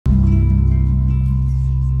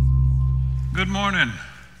Good morning.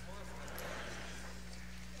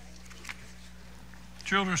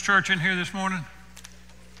 Children's Church in here this morning?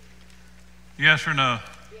 Yes or no?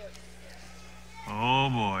 Yes.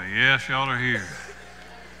 Oh boy, yes, y'all are here.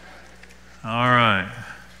 All right.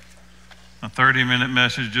 A 30-minute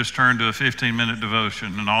message just turned to a 15-minute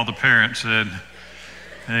devotion, and all the parents said,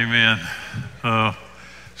 amen.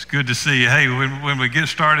 It's good to see you. Hey, when we get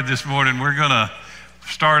started this morning, we're going to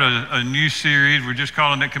start a new series. We're just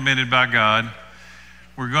calling it Commended by God.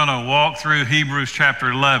 We're going to walk through Hebrews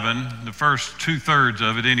chapter 11, the first two-thirds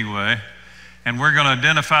of it anyway, and we're going to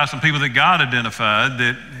identify some people that God identified,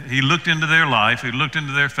 that He looked into their life, He looked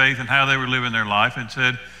into their faith and how they were living their life and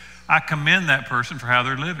said, I commend that person for how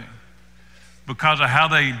they're living because of how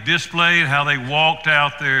they displayed, how they walked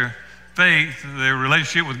out their faith, their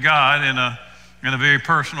relationship with God in a very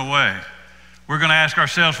personal way. We're going to ask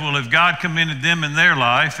ourselves, well, if God commended them in their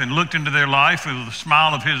life and looked into their life with a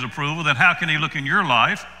smile of His approval, then how can He look in your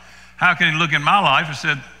life? How can He look in my life and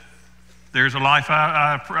said, there's a life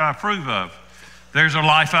I approve of. There's a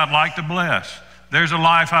life I'd like to bless. There's a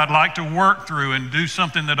life I'd like to work through and do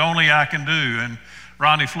something that only I can do. And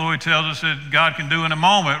Ronnie Floyd tells us that God can do in a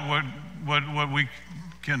moment what we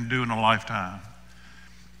can do in a lifetime.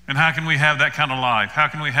 And how can we have that kind of life? How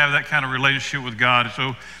can we have that kind of relationship with God?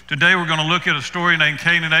 So today we're going to look at a story named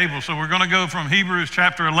Cain and Abel. So we're going to go from Hebrews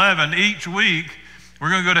chapter 11 each week. We're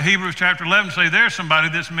going to go to Hebrews chapter 11 and say there's somebody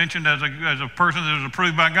that's mentioned as a person that was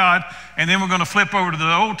approved by God. And then we're going to flip over to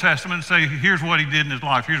the Old Testament and say here's what he did in his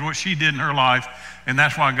life. Here's what she did in her life. And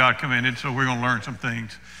that's why God commended. So we're going to learn some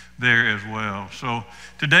things there as well. So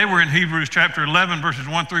today we're in Hebrews chapter 11 verses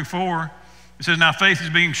 1 through 4. It says, now faith is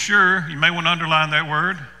being sure. You may want to underline that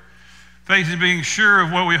word. Faith is being sure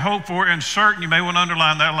of what we hope for and certain. You may want to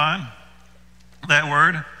underline that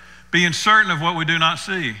word. Being certain of what we do not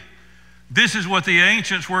see. This is what the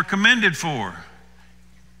ancients were commended for.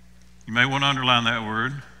 You may want to underline that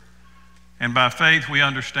word. And by faith we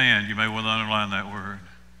understand. You may want to underline that word.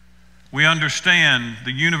 We understand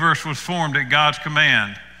the universe was formed at God's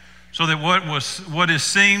command, so that what is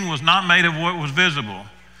seen was not made of what was visible.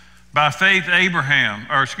 By faith, Abel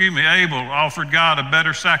offered God a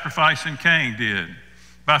better sacrifice than Cain did.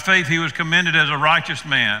 By faith, he was commended as a righteous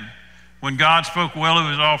man when God spoke well of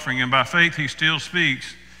his offering, and by faith, he still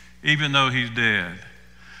speaks even though he's dead.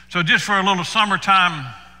 So just for a little summertime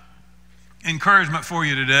encouragement for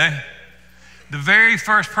you today, the very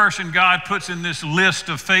first person God puts in this list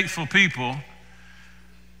of faithful people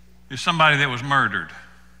is somebody that was murdered.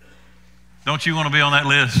 Don't you want to be on that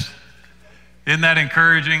list? Isn't that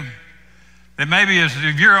encouraging? That maybe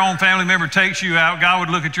if your own family member takes you out, God would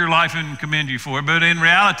look at your life and commend you for it. But in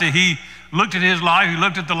reality, He looked at his life, He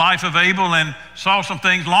looked at the life of Abel and saw some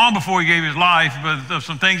things long before He gave his life, but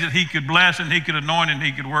some things that He could bless and He could anoint and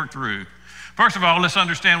He could work through. First of all, let's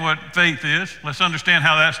understand what faith is. Let's understand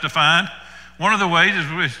how that's defined. One of the ways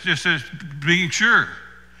is just as being sure.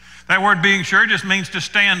 That word being sure just means to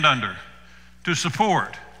stand under, to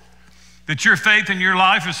support. That your faith in your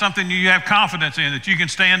life is something you have confidence in, that you can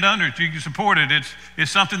stand under it, you can support it.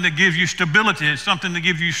 It's something that gives you stability. It's something that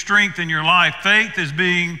gives you strength in your life. Faith is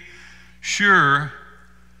being sure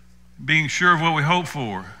of what we hope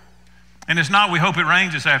for. And it's not we hope it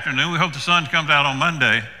rains this afternoon, we hope the sun comes out on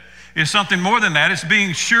Monday. It's something more than that. It's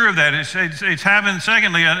being sure of that. It's having,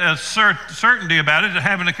 secondly, a certainty about it,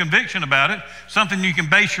 having a conviction about it, something you can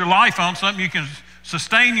base your life on, something you can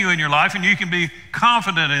sustain you in your life, and you can be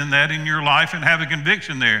confident in that in your life and have a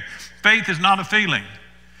conviction there. Faith is not a feeling.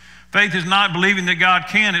 Faith is not believing that God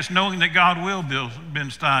can, it's knowing that God will,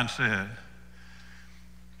 Ben Stein said.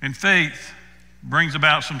 And faith brings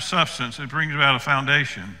about some substance, it brings about a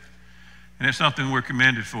foundation, and it's something we're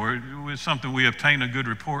commended for. It's something we obtain a good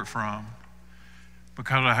report from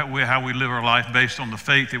because of how we live our life based on the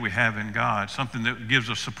faith that we have in God, something that gives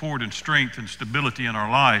us support and strength and stability in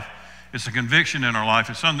our life. It's a conviction in our life.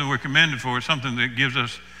 It's something we're commended for. It's something that gives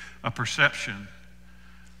us a perception,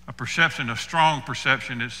 a strong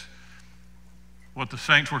perception. It's what the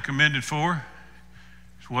saints were commended for.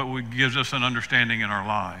 It's what gives us an understanding in our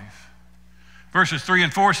life. Verses 3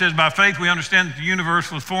 and 4 says, by faith we understand that the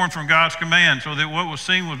universe was formed from God's command, so that what was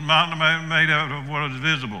seen was not made out of what was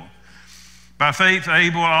visible. By faith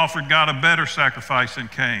Abel offered God a better sacrifice than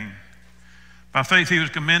Cain. By faith he was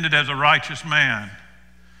commended as a righteous man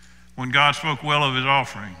when God spoke well of his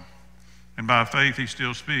offering, and by faith he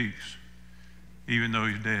still speaks, even though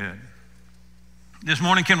he's dead. This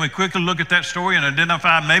morning, can we quickly look at that story and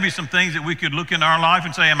identify maybe some things that we could look in our life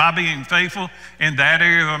and say, am I being faithful in that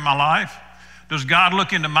area of my life? Does God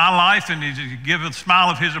look into my life and give a smile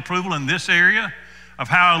of His approval in this area of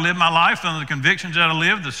how I live my life, and the convictions that I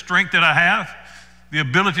live, the strength that I have, the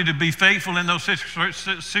ability to be faithful in those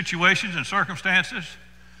situations and circumstances.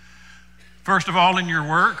 First of all, in your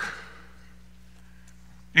work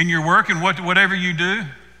and whatever you do.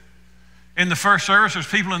 In the first service, there's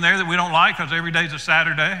people in there that we don't like because every day's a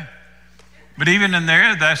Saturday. But even in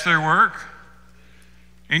there, that's their work.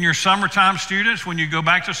 In your summertime students, when you go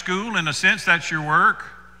back to school, in a sense, that's your work.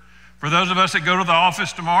 For those of us that go to the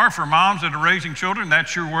office tomorrow, for moms that are raising children,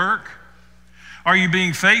 that's your work. Are you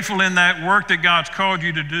being faithful in that work that God's called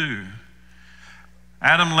you to do?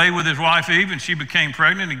 Adam lay with his wife Eve, and she became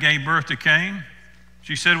pregnant and gave birth to Cain.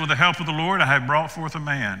 She said, with the help of the Lord, I have brought forth a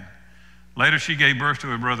man. Later, she gave birth to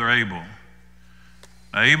her brother Abel.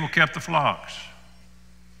 Now, Abel kept the flocks,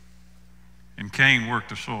 and Cain worked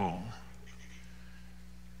the soil.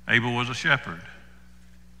 Abel was a shepherd.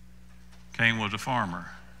 Cain was a farmer.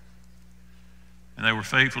 And they were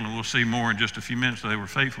faithful, and we'll see more in just a few minutes. They were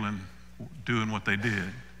faithful in doing what they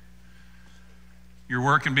did. Your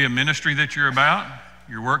work can be a ministry that you're about.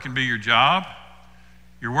 Your work can be your job.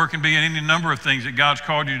 Your work can be any number of things that God's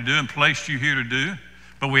called you to do and placed you here to do.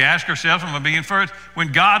 But we ask ourselves, I'm going to begin first,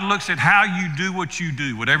 when God looks at how you do what you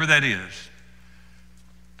do, whatever that is,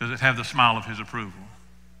 does it have the smile of his approval?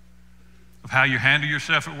 Of how you handle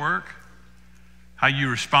yourself at work? How you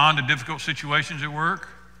respond to difficult situations at work?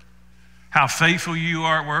 How faithful you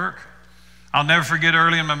are at work? I'll never forget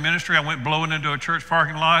early in my ministry, I went blowing into a church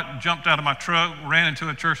parking lot, jumped out of my truck, ran into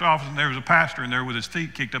a church office, and there was a pastor in there with his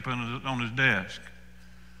feet kicked up on his desk.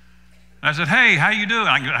 And I said, hey, how you doing?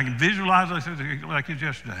 I can visualize it like it's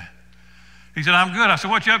yesterday. He said, I'm good. I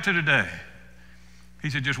said, what you up to today? He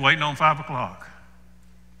said, just waiting on 5 o'clock.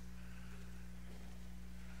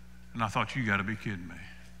 And I thought, you got to be kidding me.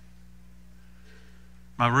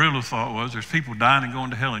 My real thought was, there's people dying and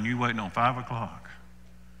going to hell, and you waiting on 5 o'clock.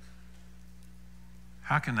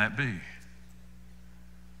 How can that be?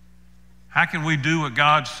 How can we do what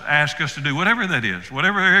God's asked us to do, whatever that is,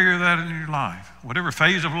 whatever area of that in your life, whatever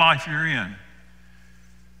phase of life you're in,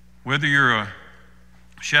 whether you're a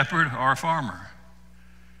shepherd or a farmer,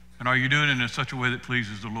 and are you doing it in such a way that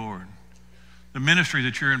pleases the Lord? The ministry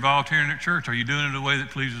that you're involved here in the church, are you doing it in a way that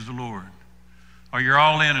pleases the Lord? Are you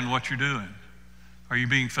all in what you're doing? Are you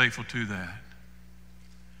being faithful to that?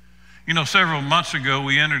 You know, several months ago,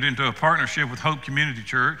 we entered into a partnership with Hope Community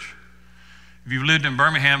Church. If you've lived in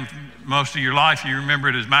Birmingham most of your life, you remember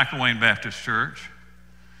it as McElwain Baptist Church.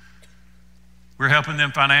 We're helping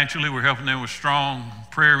them financially. We're helping them with strong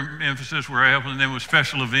prayer emphasis. We're helping them with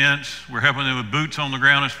special events. We're helping them with boots on the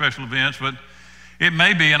ground at special events. But it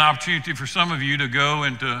may be an opportunity for some of you to go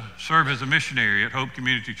and to serve as a missionary at Hope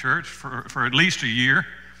Community Church for at least a year,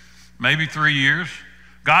 maybe 3 years.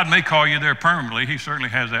 God may call you there permanently. He certainly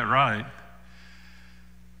has that right.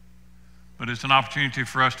 But it's an opportunity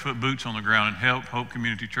for us to put boots on the ground and help Hope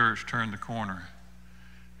Community Church turn the corner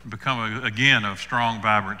and become, again, a strong,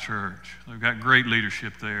 vibrant church. They've got great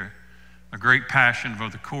leadership there, a great passion for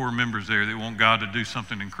the core members there that want God to do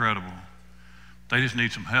something incredible. They just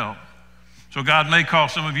need some help. So God may call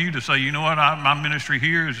some of you to say, you know what, my ministry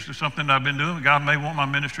here is something that I've been doing. God may want my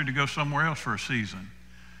ministry to go somewhere else for a season,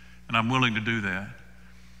 and I'm willing to do that.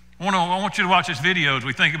 I want you to watch this video as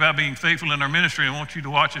we think about being faithful in our ministry. I want you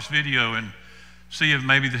to watch this video and see if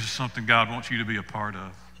maybe this is something God wants you to be a part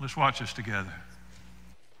of. Let's watch this together.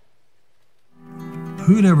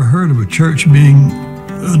 Who'd ever heard of a church being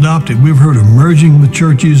adopted? We've heard of merging with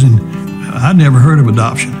churches, and I'd never heard of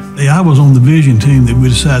adoption. I was on the vision team that we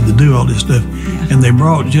decided to do all this stuff, and they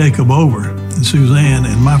brought Jacob over and Suzanne,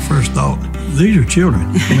 and my first thought, these are children.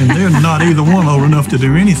 I mean, they're not either one old enough to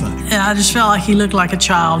do anything. Yeah, I just felt like he looked like a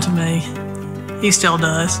child to me. He still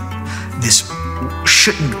does. This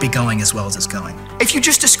shouldn't be going as well as it's going. If you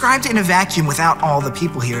just described it in a vacuum without all the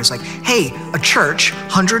people here, it's like, hey, a church,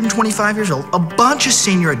 125 years old, a bunch of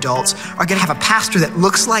senior adults are gonna have a pastor that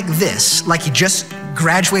looks like this, like he just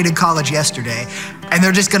graduated college yesterday, and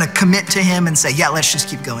they're just gonna commit to him and say, yeah, let's just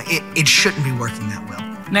keep going. It shouldn't be working that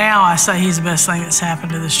well. Now I say he's the best thing that's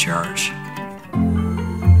happened to this church.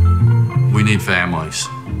 We need families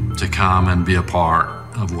to come and be a part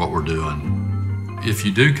of what we're doing. If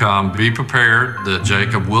you do come, be prepared that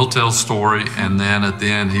Jacob will tell a story, and then at the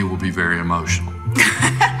end, he will be very emotional.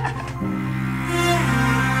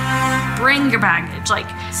 Bring your baggage, like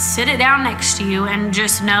sit it down next to you and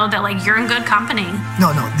just know that like you're in good company.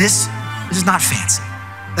 No, this is not fancy.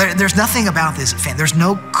 There's nothing about this fancy. There's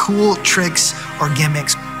no cool tricks or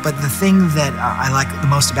gimmicks, but the thing that I like the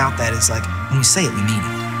most about that is like when we say it, we mean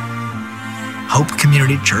it. Hope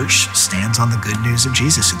Community Church stands on the good news of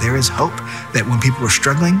Jesus. There is hope that when people are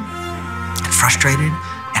struggling and frustrated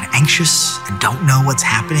and anxious and don't know what's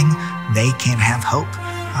happening, they can't have hope.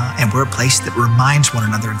 And we're a place that reminds one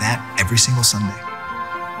another of that every single Sunday.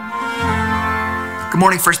 Good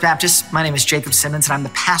morning, First Baptist. My name is Jacob Simmons, and I'm the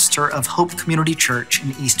pastor of Hope Community Church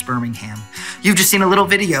in East Birmingham. You've just seen a little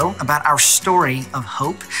video about our story of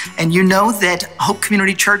hope, and you know that Hope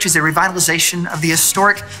Community Church is a revitalization of the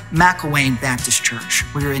historic McElwain Baptist Church.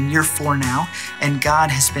 We're in year 4 now, and God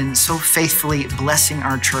has been so faithfully blessing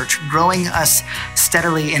our church, growing us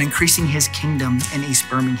steadily and increasing his kingdom in East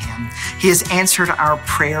Birmingham. He has answered our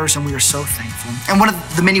prayers, and we are so thankful. And one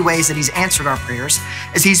of the many ways that he's answered our prayers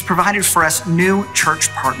is he's provided for us new church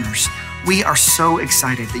partners. We are so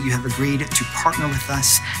excited that you have agreed to partner with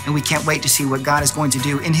us, and we can't wait to see what God is going to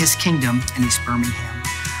do in his kingdom in East Birmingham.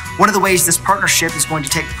 One of the ways this partnership is going to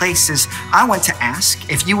take place is I want to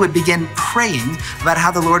ask if you would begin praying about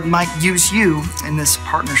how the Lord might use you in this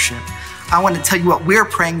partnership. I want to tell you what we're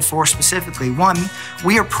praying for specifically. One,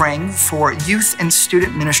 we are praying for youth and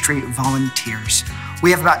student ministry volunteers. We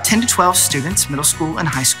have about 10 to 12 students, middle school and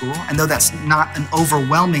high school, and though that's not an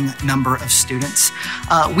overwhelming number of students,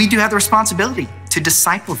 we do have the responsibility to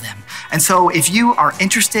disciple them. And so if you are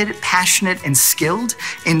interested, passionate, and skilled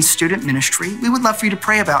in student ministry, we would love for you to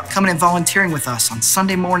pray about coming and volunteering with us on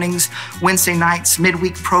Sunday mornings, Wednesday nights,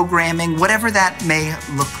 midweek programming, whatever that may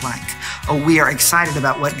look like. We are excited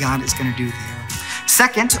about what God is going to do there.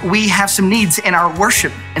 Second, we have some needs in our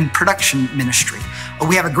worship and production ministry.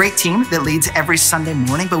 We have a great team that leads every Sunday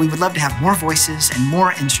morning, but we would love to have more voices and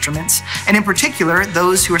more instruments, and in particular,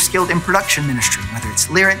 those who are skilled in production ministry, whether it's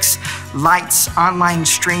lyrics, lights, online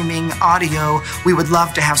streaming, audio. We would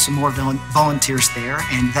love to have some more volunteers there,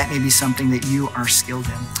 and that may be something that you are skilled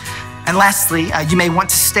in. And lastly, you may want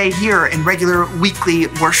to stay here in regular weekly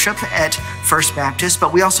worship at First Baptist,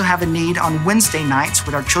 but we also have a need on Wednesday nights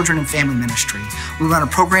with our children and family ministry. We run a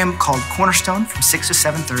program called Cornerstone from 6 to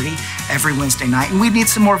 7:30 every Wednesday night, and we need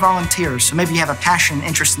some more volunteers. So maybe you have a passion and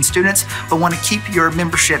interest in students, but want to keep your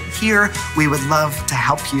membership here. We would love to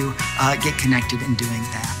help you get connected in doing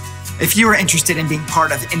that. If you are interested in being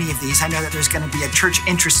part of any of these, I know that there's going to be a church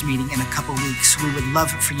interest meeting in a couple weeks. We would love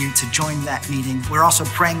for you to join that meeting. We're also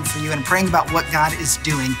praying for you and praying about what God is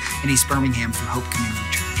doing in East Birmingham through Hope Community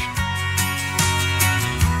Church.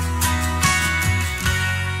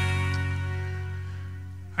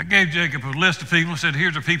 I gave Jacob a list of people and said,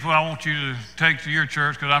 here's the people I want you to take to your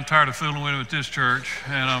church because I'm tired of fooling with them at this church.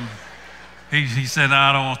 And He said, no,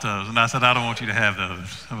 I don't want those. And I said, I don't want you to have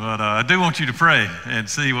those. But I do want you to pray and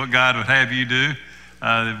see what God would have you do.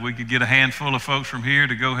 If we could get a handful of folks from here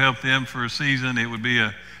to go help them for a season, it would be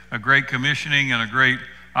a great commissioning and a great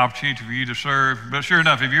opportunity for you to serve. But sure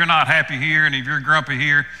enough, if you're not happy here and if you're grumpy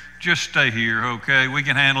here, just stay here, okay? We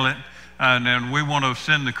can handle it. And then we want to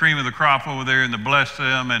send the cream of the crop over there and to bless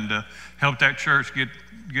them and to help that church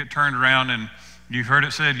get turned around. And you've heard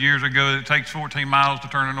it said years ago that it takes 14 miles to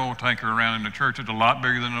turn an oil tanker around, and the church is a lot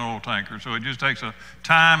bigger than an oil tanker. So it just takes a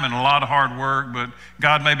time and a lot of hard work, but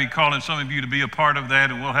God may be calling some of you to be a part of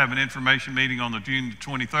that, and we'll have an information meeting on June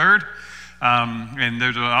 23rd. And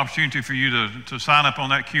there's an opportunity for you to sign up on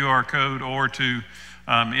that QR code or to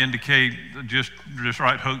indicate just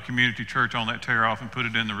write Hope Community Church on that tear off and put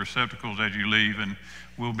it in the receptacles as you leave, and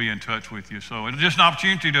we'll be in touch with you. So it's just an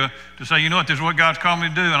opportunity to say, you know what, this is what God's called me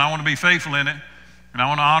to do, and I want to be faithful in it. And I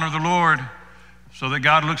want to honor the Lord so that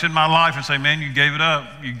God looks in my life and say, man, you gave it up.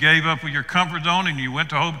 You gave up with your comfort zone and you went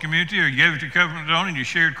to Hope Community, or you gave it your comfort zone and you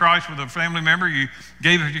shared Christ with a family member. You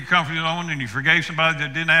gave it your comfort zone and you forgave somebody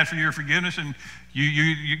that didn't ask for your forgiveness, and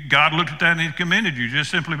God looked at that and he commended you just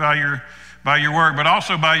simply by your work, but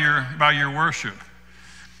also by your worship.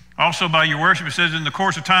 Also by your worship, it says in the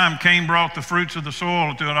course of time, Cain brought the fruits of the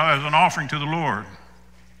soil as an offering to the Lord.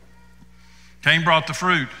 Cain brought the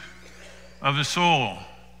fruit of his soil,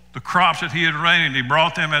 the crops that he had rained, he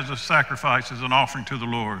brought them as a sacrifice, as an offering to the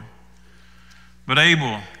Lord. But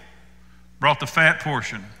Abel brought the fat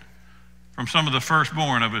portion from some of the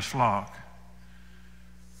firstborn of his flock.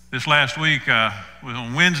 This last week, was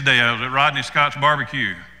on Wednesday, I was at Rodney Scott's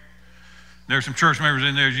barbecue. There's some church members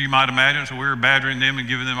in there, as you might imagine, so we were badgering them and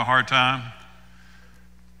giving them a hard time.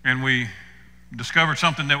 And we discovered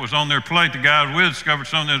something that was on their plate. The guy we discovered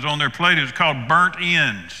something that was on their plate. It was called burnt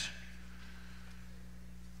ends.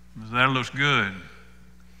 That looks good.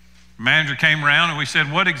 The manager came around and we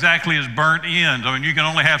said, what exactly is burnt ends? I mean, you can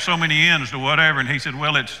only have so many ends to whatever. And he said,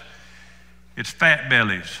 well, it's fat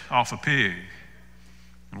bellies off a pig.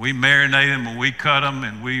 And we marinate them and we cut them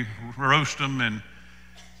and we roast them. And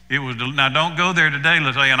it was, now don't go there today,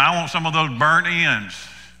 let's say, and I want some of those burnt ends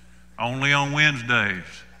only on Wednesdays.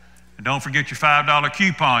 And don't forget your $5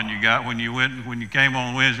 coupon you got when you came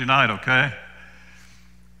on Wednesday night, okay?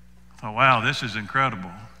 I thought, wow, this is incredible.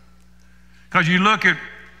 Because you look at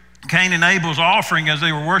Cain and Abel's offering as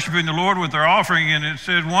they were worshiping the Lord with their offering, and it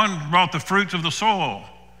said one brought the fruits of the soil.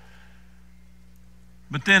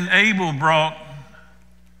 But then Abel brought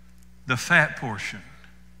the fat portion.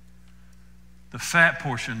 The fat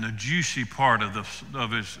portion, the juicy part of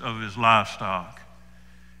his livestock.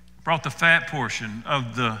 Brought the fat portion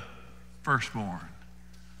of the firstborn,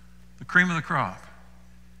 the cream of the crop.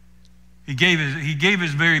 He gave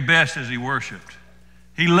his very best as he worshiped.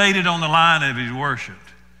 He laid it on the line as he worshiped.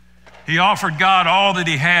 He offered God all that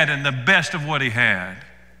he had and the best of what he had.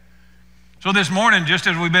 So this morning, just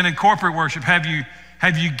as we've been in corporate worship, have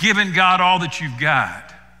you given God all that you've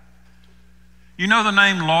got? You know the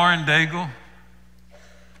name Lauren Daigle?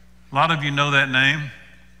 A lot of you know that name.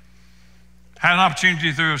 Had an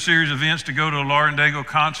opportunity through a series of events to go to a Lauren Daigle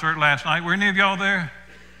concert last night. Were any of y'all there?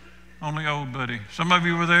 Only old buddy. Some of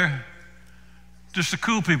you were there? Just the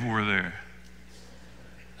cool people were there.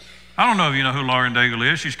 I don't know if you know who Lauren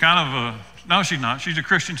Daigle is. She's kind of no, she's not. She's a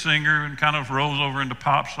Christian singer and kind of rolls over into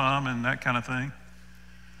pop some and that kind of thing.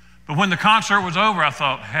 But when the concert was over, I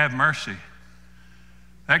thought, have mercy.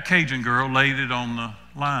 That Cajun girl laid it on the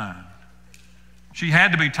line. She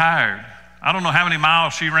had to be tired. I don't know how many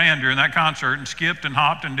miles she ran during that concert and skipped and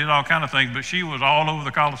hopped and did all kind of things, but she was all over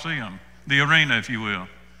the Coliseum, the arena, if you will.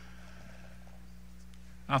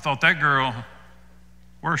 I thought that girl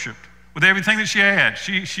worshiped with everything that she had.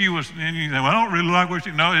 She was, and you say, well, I don't really like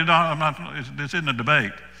worship. No, this isn't a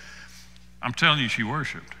debate. I'm telling you, she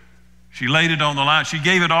worshiped. She laid it on the line. She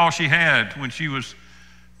gave it all she had when she was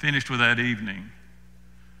finished with that evening.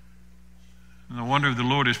 And I wonder if the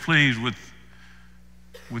Lord is pleased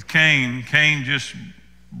with Cain. Cain just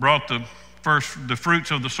brought the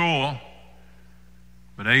fruits of the soil,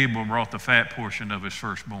 but Abel brought the fat portion of his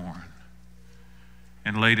firstborn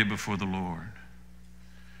and laid it before the Lord.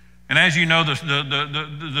 And as you know,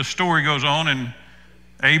 the story goes on, and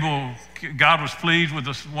God was pleased with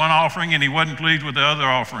this one offering, and he wasn't pleased with the other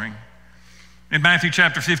offering. In Matthew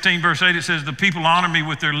chapter 15, verse 8, it says, the people honor me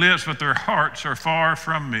with their lips, but their hearts are far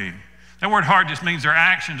from me. That word heart just means their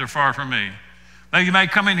actions are far from me. Now, you may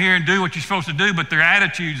come in here and do what you're supposed to do, but their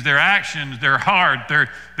attitudes, their actions, their heart,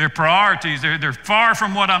 their priorities, they're far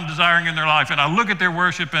from what I'm desiring in their life. And I look at their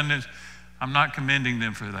worship, and I'm not commending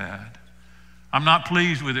them for that. I'm not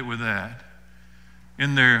pleased with that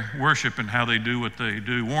in their worship and how they do what they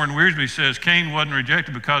do. Warren Wiersbe says Cain wasn't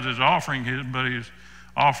rejected because of his offering, but his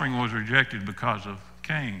offering was rejected because of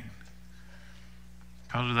Cain,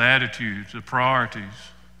 because of the attitudes, the priorities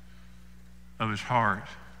of his heart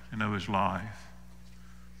and of his life.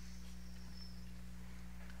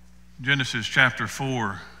 Genesis chapter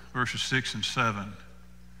 4, verses 6 and 7.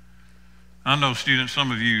 I know, students,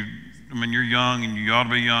 some of you, you're young and you ought to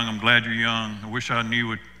be young. I'm glad you're young. I wish I knew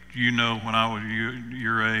what you know when I was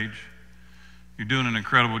your age. You're doing an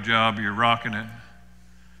incredible job. You're rocking it.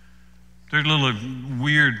 There's a little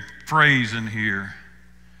weird phrase in here.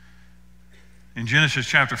 In Genesis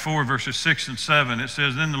chapter 4, verses 6 and 7, it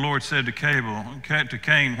says, then the Lord said to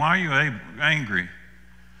Cain, why are you angry?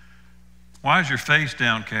 Why is your face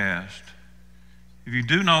downcast? If you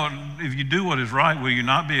do what is right, will you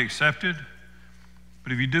not be accepted?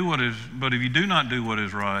 But if you do not do what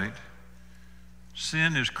is right,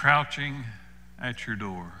 sin is crouching at your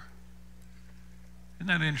door. Isn't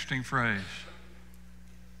that an interesting phrase?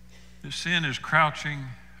 That sin is crouching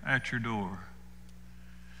at your door.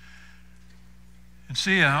 And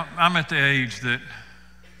see, I'm at the age that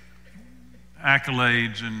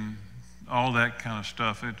accolades and all that kind of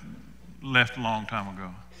stuff, it left a long time ago.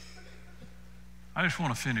 I just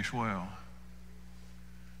want to finish well.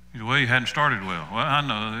 You say, well, you hadn't started well. Well, I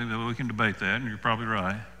know, we can debate that, and you're probably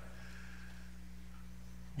right.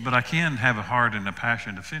 But I can have a heart and a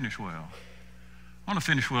passion to finish well. I want to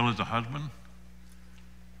finish well as a husband.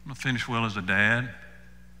 I want to finish well as a dad.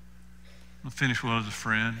 I want to finish well as a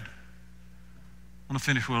friend. I want to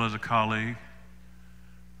finish well as a colleague.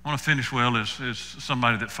 I want to finish well as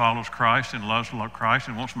somebody that follows Christ and loves Christ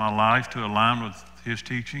and wants my life to align with his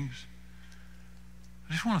teachings.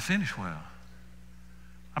 I just want to finish well.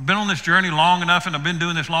 I've been on this journey long enough, and I've been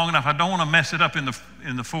doing this long enough. I don't want to mess it up in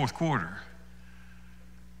the fourth quarter.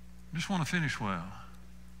 I just want to finish well.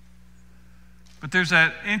 But there's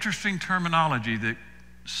that interesting terminology that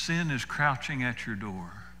sin is crouching at your door.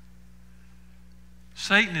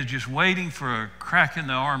 Satan is just waiting for a crack in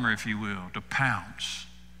the armor, if you will, to pounce.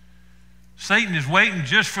 Satan is waiting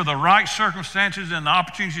just for the right circumstances and the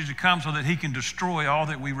opportunities to come so that he can destroy all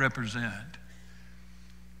that we represent.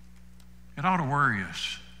 It ought to worry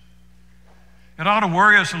us. It ought to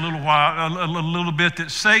worry us a little bit that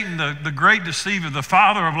Satan, the great deceiver, the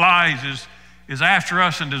father of lies, is after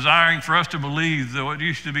us and desiring for us to believe that what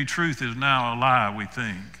used to be truth is now a lie, we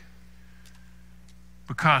think.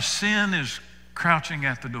 Because sin is crouching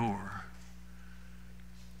at the door.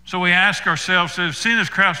 So we ask ourselves, if sin is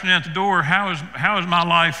crouching at the door, how is my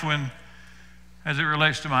life as it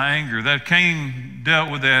relates to my anger? That Cain dealt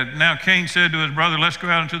with that. Now Cain said to his brother, let's go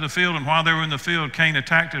out into the field. And while they were in the field, Cain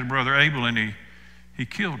attacked his brother Abel and he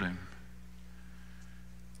killed him.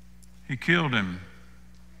 He killed him.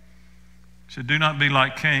 He said, do not be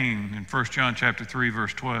like Cain in 1 John chapter 3,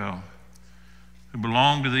 verse 12, who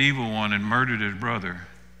belonged to the evil one and murdered his brother.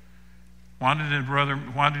 Why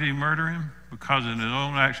did he murder him? Because his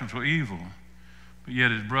own actions were evil, but yet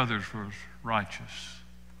his brother's was righteous.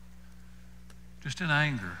 Just in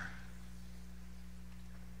anger.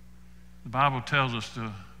 The Bible tells us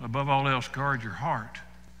to, above all else, guard your heart,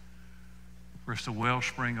 for it's the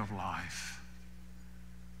wellspring of life.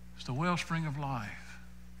 It's the wellspring of life.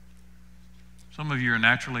 Some of you are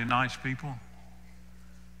naturally nice people.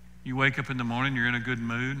 You wake up in the morning, you're in a good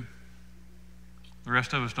mood. The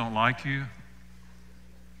rest of us don't like you.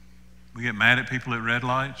 We get mad at people at red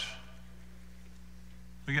lights.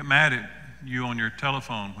 We get mad at you on your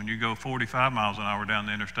telephone when you go 45 miles an hour down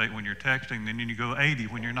the interstate when you're texting, then you go 80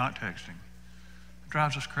 when you're not texting. It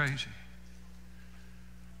drives us crazy.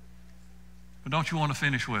 But don't you want to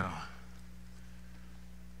finish well?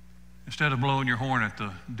 Instead of blowing your horn at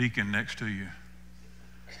the deacon next to you,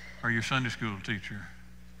 or your Sunday school teacher,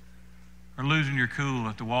 or losing your cool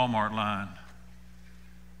at the Walmart line,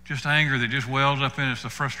 just anger that just wells up in us, the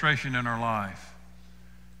frustration in our life.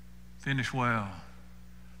 Finish well.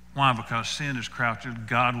 Why? Because sin is crouching.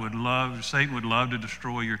 Satan would love to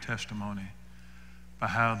destroy your testimony by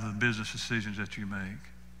how the business decisions that you make.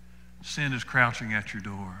 Sin is crouching at your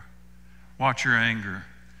door. Watch your anger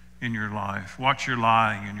in your life. Watch your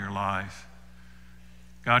lying in your life.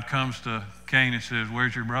 God comes to Cain and says,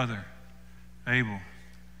 where's your brother? Abel.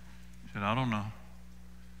 He said, I don't know.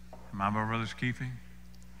 Am I my brother's keeping?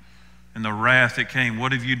 And the wrath that came,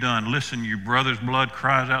 what have you done? Listen, your brother's blood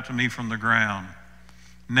cries out to me from the ground.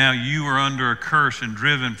 Now you are under a curse and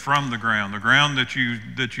driven from the ground that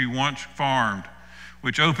you once farmed,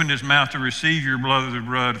 which opened its mouth to receive your brother's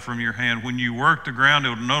blood from your hand. When you work the ground, it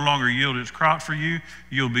will no longer yield its crop for you.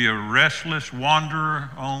 You'll be a restless wanderer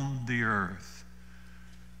on the earth.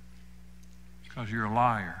 Because you're a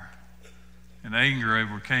liar. And anger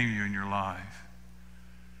overcame you in your life.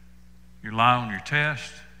 You lie on your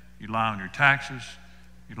test. You lie on your taxes.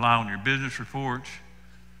 You lie on your business reports.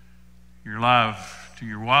 You lie to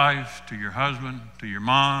your wife, to your husband, to your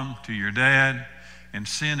mom, to your dad, and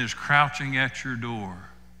sin is crouching at your door,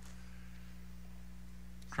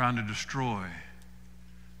 trying to destroy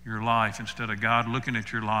your life instead of God looking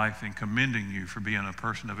at your life and commending you for being a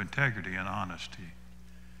person of integrity and honesty.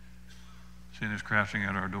 Sin is crouching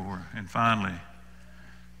at our door. And finally,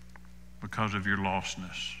 because of your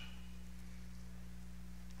lostness.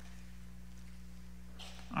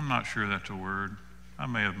 I'm not sure that's a word. I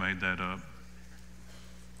may have made that up.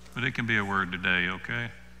 But it can be a word today, okay?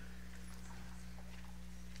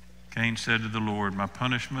 Cain said to the Lord, my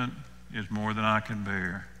punishment is more than I can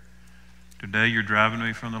bear. Today you're driving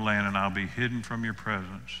me from the land, and I'll be hidden from your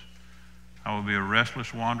presence. I will be a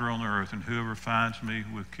restless wanderer on the earth, and whoever finds me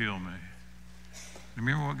will kill me.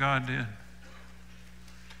 Remember what God did?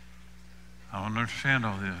 I don't understand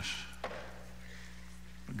all this.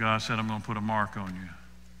 But God said, I'm going to put a mark on you.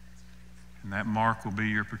 And that mark will be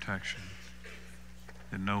your protection,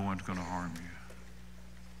 that no one's going to harm you.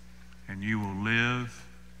 And you will live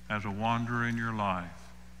as a wanderer in your life,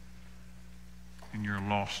 in your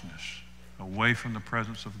lostness, away from the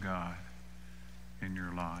presence of God in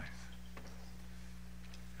your life.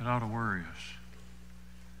 It ought to worry us.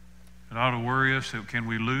 It ought to worry us that can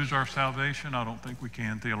we lose our salvation? I don't think we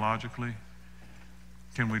can theologically.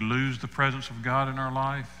 Can we lose the presence of God in our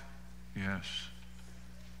life? Yes.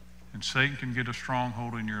 And Satan can get a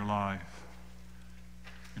stronghold in your life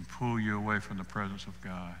and pull you away from the presence of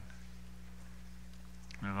God.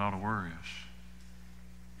 And it ought to worry us.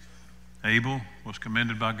 Abel was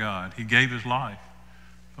commended by God. He gave his life,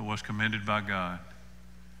 but was commended by God.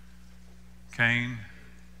 Cain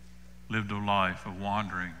lived a life of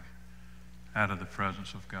wandering out of the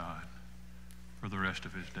presence of God for the rest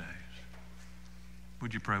of his days.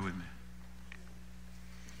 Would you pray with me?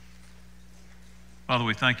 Father,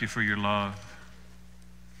 we thank you for your love.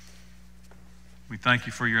 We thank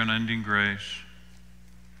you for your unending grace.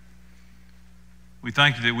 We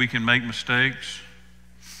thank you that we can make mistakes,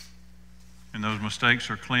 and those mistakes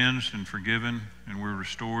are cleansed and forgiven, and we're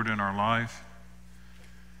restored in our life.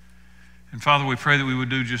 And Father, we pray that we would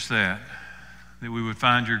do just that we would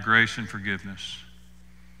find your grace and forgiveness.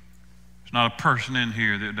 There's not a person in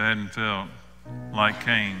here that hadn't felt like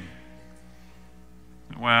Cain.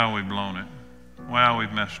 Wow, we've blown it. Wow,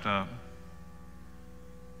 we've messed up.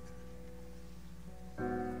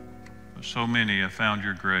 But so many have found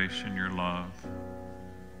your grace and your love.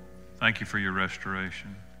 Thank you for your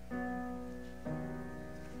restoration.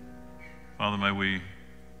 Father, may we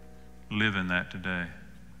live in that today,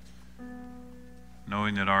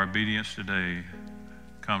 knowing that our obedience today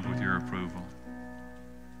comes with your approval.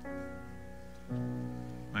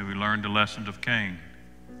 May we learn the lessons of Cain.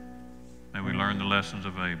 May we learn the lessons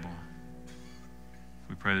of Abel.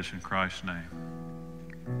 We pray this in Christ's name.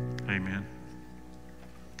 Amen.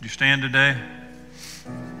 You stand today?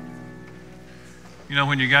 You know,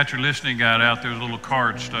 when you got your listening guide out, there's a little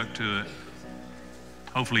card stuck to it.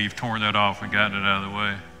 Hopefully you've torn that off and gotten it out of the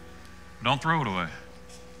way. Don't throw it away.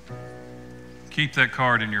 Keep that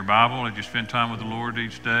card in your Bible as you spend time with the Lord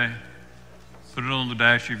each day. Put it on the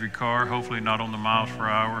dash of your car, hopefully not on the miles per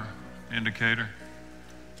hour indicator.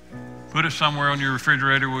 Put it somewhere on your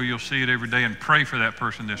refrigerator where you'll see it every day, and pray for that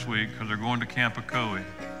person this week because they're going to Camp Ocoee.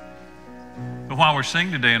 But while we're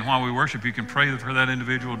singing today and while we worship, you can pray for that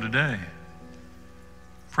individual today.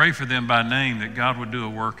 Pray for them by name that God would do a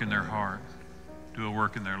work in their heart, do a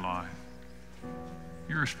work in their life.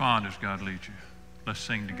 You respond as God leads you. Let's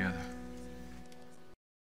sing together.